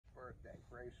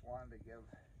Grace wanted to give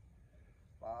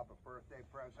Bob a birthday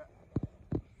present.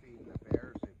 Feeding the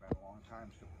bears. They've been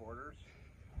longtime supporters.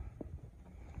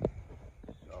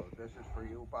 So this is for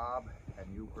you, Bob, and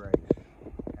you, Grace.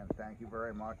 And thank you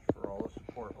very much for all the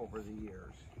support over the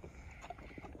years.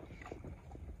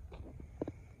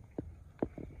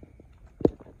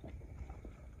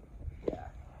 Yeah.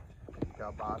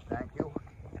 Tell Bob thank you.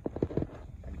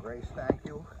 And Grace, thank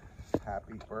you.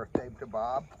 Happy birthday to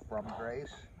Bob from Grace.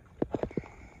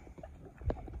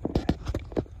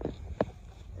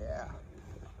 Yeah,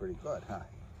 pretty good, huh?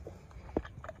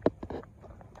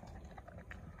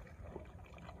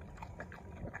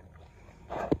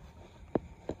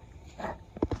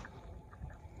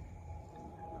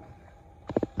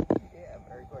 Yeah,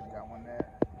 very good. You got one there.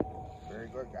 Very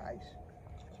good, guys.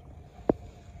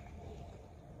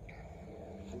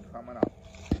 Who's coming up?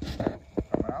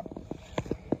 Coming up?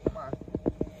 Come on.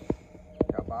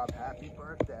 Tell Bob happy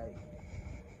birthday.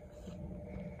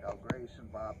 Tell Grace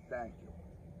and Bob thank you.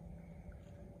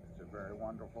 It's a very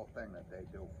wonderful thing that they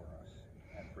do for us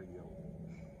and for you.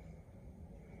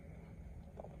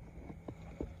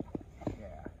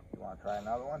 Yeah. You want to try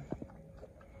another one?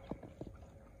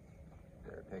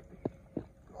 There, take the...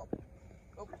 Go.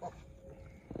 Go, go.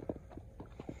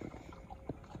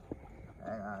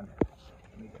 Hang on.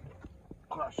 Let me get the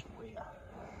crust for you.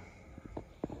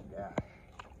 Yeah.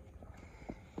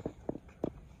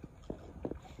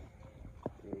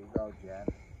 There you go, Jen.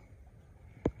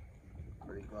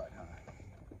 Pretty good, huh?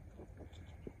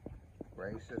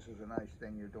 Grace, this is a nice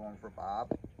thing you're doing for Bob.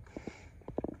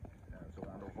 And it's a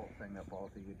wonderful thing that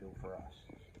both of you do for us.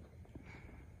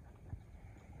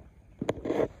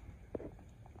 You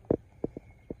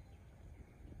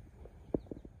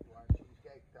want a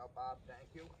cheesecake? Tell Bob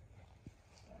thank you.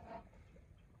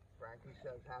 Frankie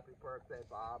says happy birthday,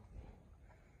 Bob.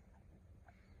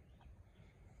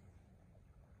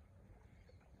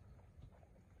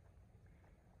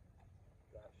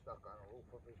 Got stuck on the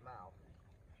roof of his mouth.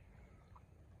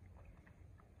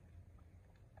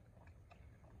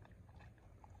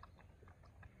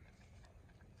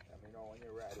 Let me know when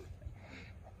you're ready.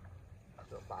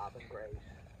 So Bob and Grace.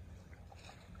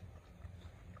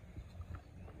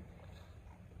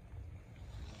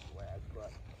 Well, that's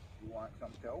good. You want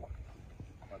some too?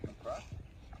 Want some crust?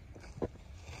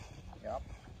 Yep.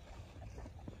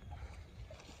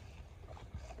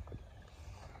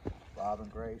 Bob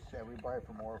and Grace, everybody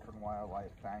from Orphaned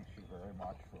Wildlife, thanks you very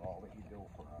much for all that you do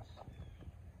for us.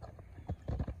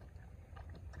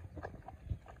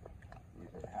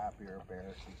 These are happier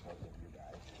bears because of you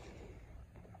guys.